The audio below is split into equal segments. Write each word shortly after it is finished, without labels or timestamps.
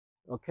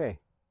Okay,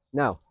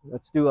 now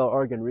let's do our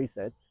organ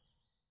reset.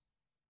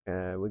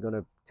 We're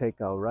gonna take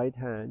our right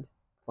hand,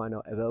 find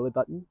our belly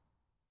button.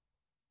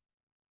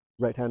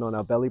 Right hand on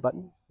our belly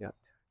button. Yeah.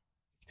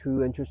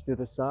 2 inches to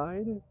the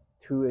side,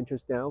 2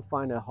 inches down.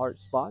 Find a hard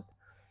spot.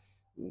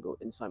 Go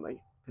inside my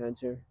pants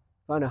here.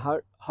 Find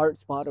a hard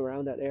spot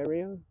around that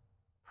area.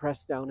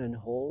 Press down and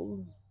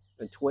hold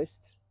and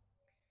twist.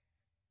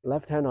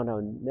 Left hand on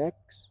our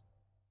necks.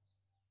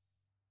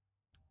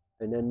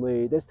 And then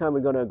this time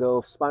we're gonna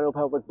go spinal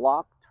pelvic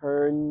block.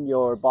 Turn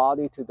your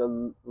body to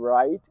the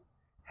right,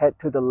 head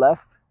to the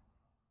left.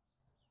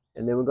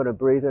 And then we're gonna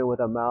breathe in with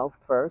our mouth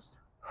first.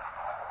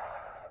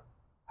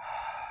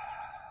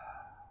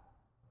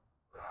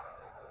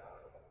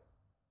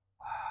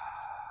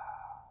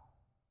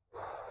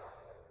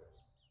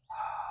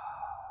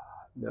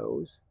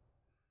 Nose.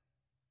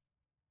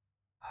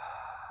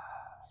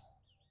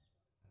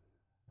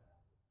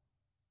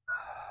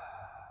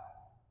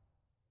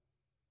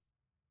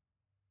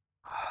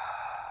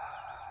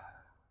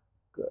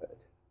 Good.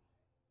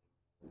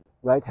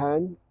 Right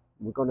hand,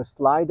 we're going to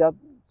slide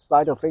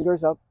our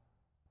fingers up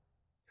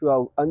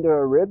to under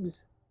our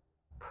ribs.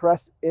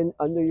 Press in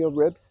under your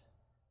ribs.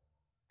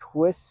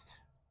 Twist.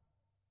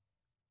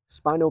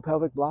 Spinal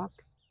pelvic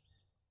block.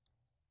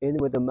 In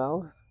with the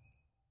mouth.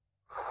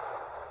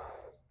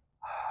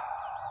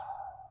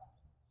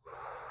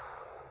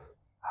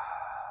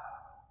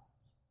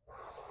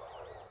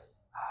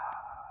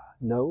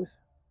 Nose.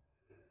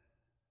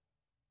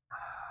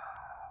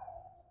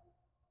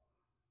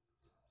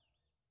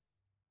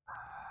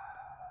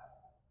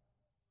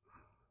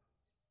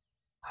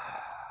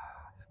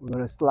 We're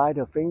going to slide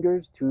our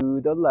fingers to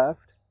the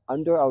left,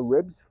 under our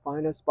ribs,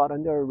 find a spot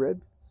under our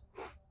ribs.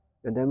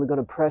 And then we're going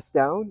to press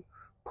down,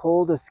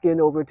 pull the skin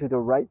over to the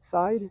right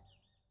side.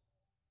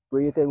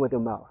 Breathe in with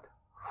your mouth.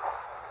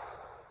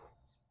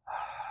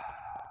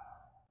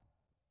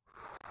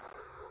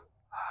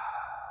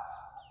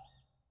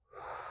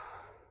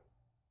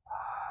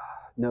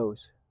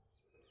 Nose.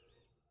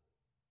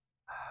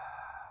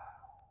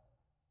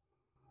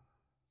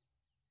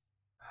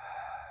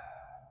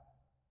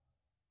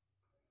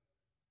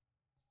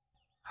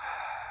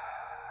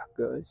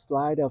 Good.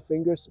 Slide our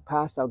fingers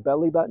past our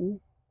belly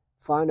button.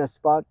 Find a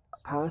spot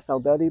past our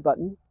belly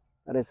button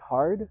that is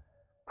hard.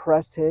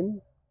 Press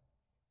in.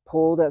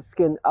 Pull that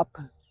skin up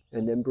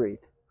and then breathe.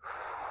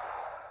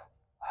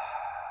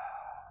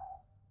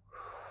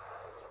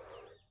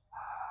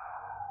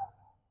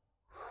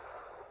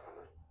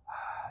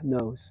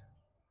 Nose.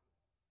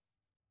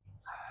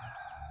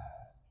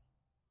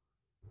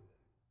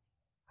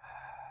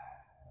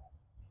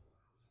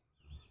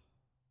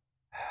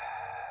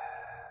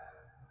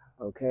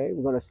 Okay,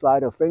 we're going to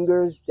slide our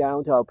fingers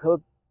down to our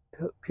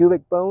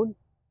pubic bone.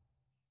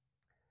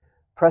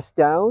 Press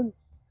down,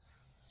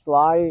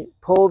 slide,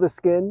 pull the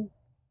skin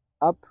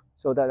up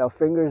so that our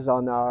fingers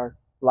on our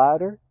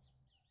bladder.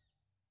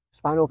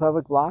 Spinal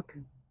pelvic block.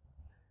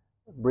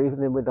 Breathe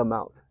in with the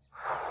mouth.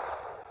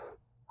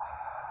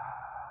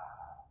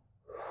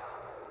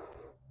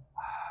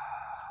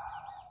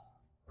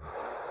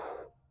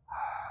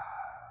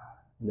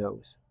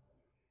 Nose.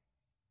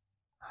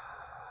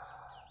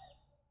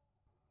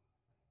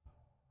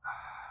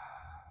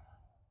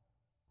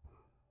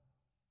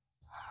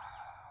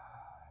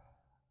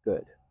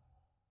 Good.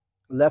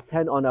 Left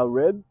hand on our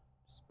ribs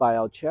by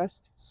our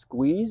chest,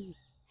 squeeze.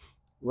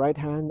 Right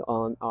hand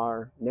on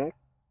our neck.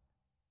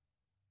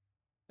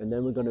 And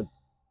then we're going to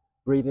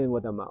breathe in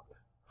with our mouth.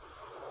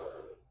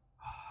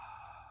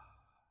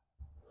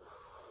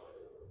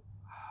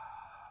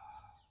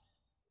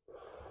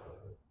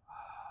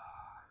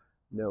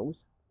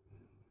 Nose.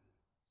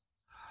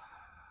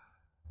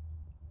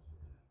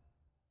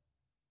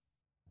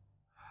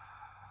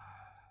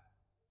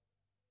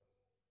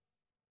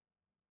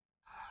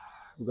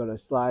 We're going to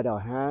slide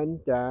our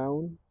hand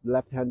down,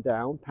 left hand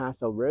down,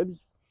 past our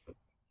ribs.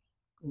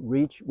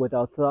 Reach with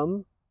our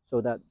thumb so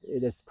that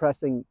it is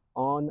pressing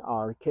on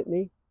our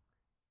kidney.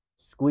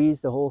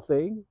 Squeeze the whole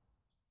thing.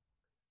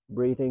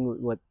 Breathe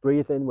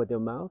in with your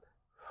mouth.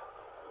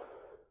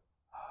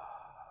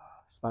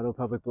 Spinal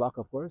pelvic block,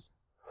 of course.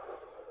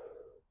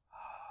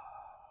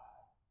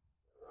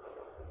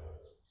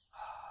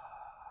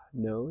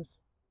 Nose.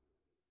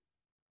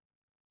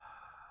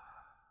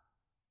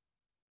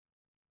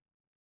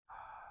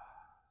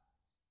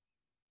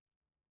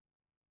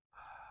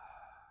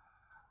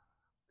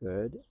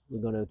 Good.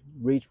 We're going to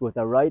reach with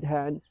our right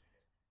hand,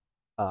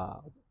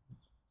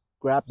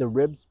 grab the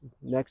ribs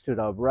next to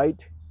the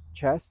right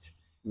chest,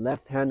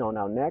 left hand on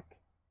our neck,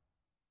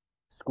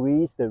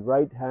 squeeze the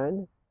right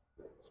hand,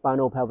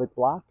 spinal pelvic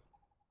block,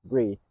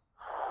 breathe.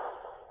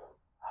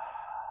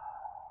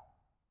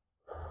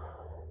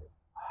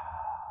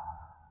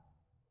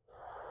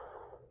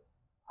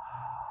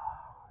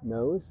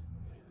 Nose.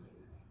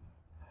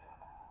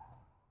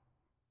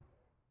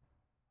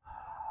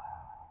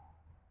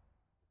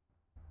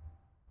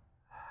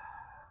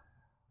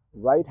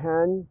 Right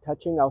hand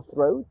touching our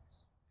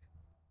throats.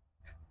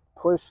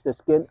 Push the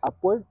skin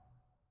upward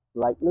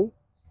lightly.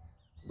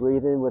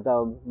 Breathe in with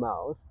our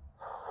mouth.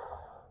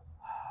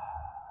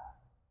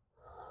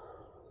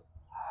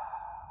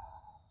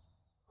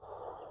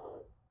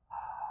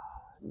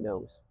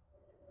 Nose.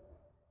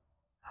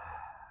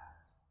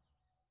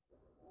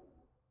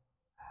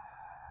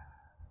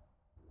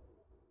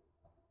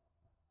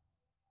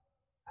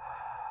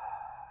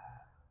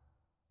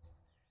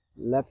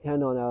 Left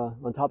hand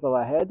on top of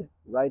our head,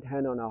 right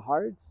hand on our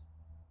hearts.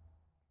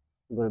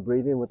 We're going to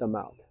breathe in with the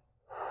mouth.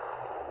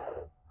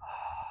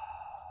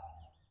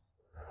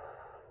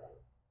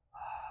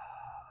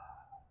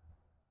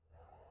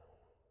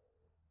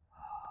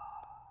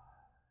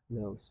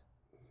 Nose.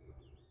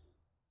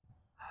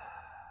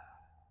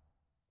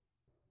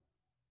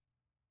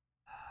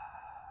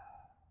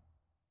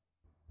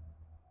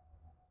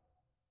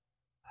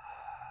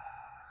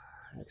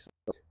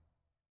 Excellent.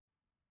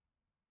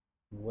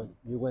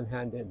 You went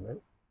hand in,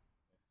 right?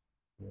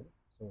 Yeah.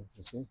 So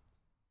you see,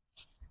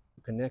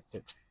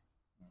 connected.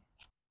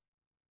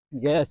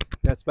 Yes,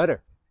 that's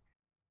better.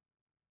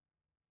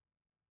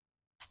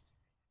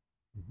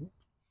 Mm-hmm.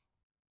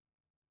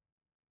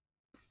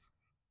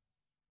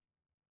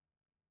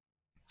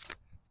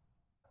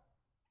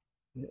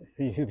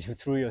 You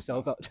threw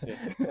yourself out.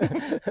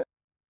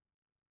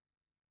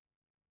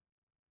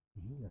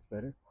 That's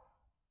better.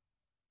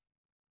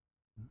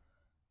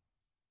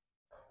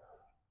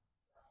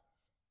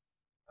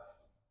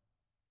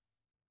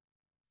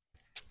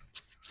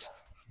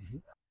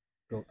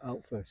 Go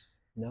out first.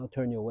 Now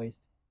turn your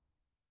waist.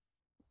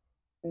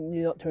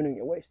 You're not turning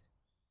your waist.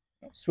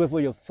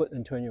 Swivel your foot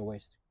and turn your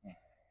waist.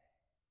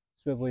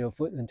 Swivel your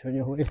foot and turn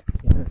your waist.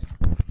 Yes.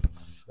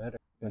 Better.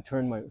 And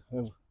turn my,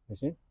 you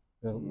see?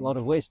 A lot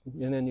of waist,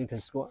 and then you can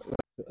squat.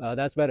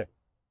 That's better.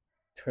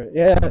 Turn.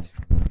 Yes.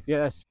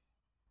 Yes.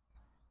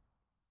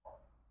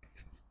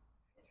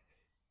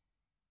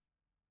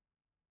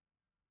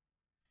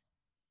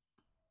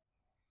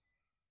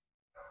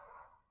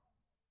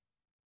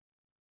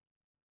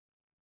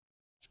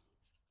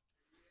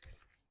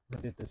 I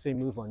did the same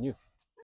move on you.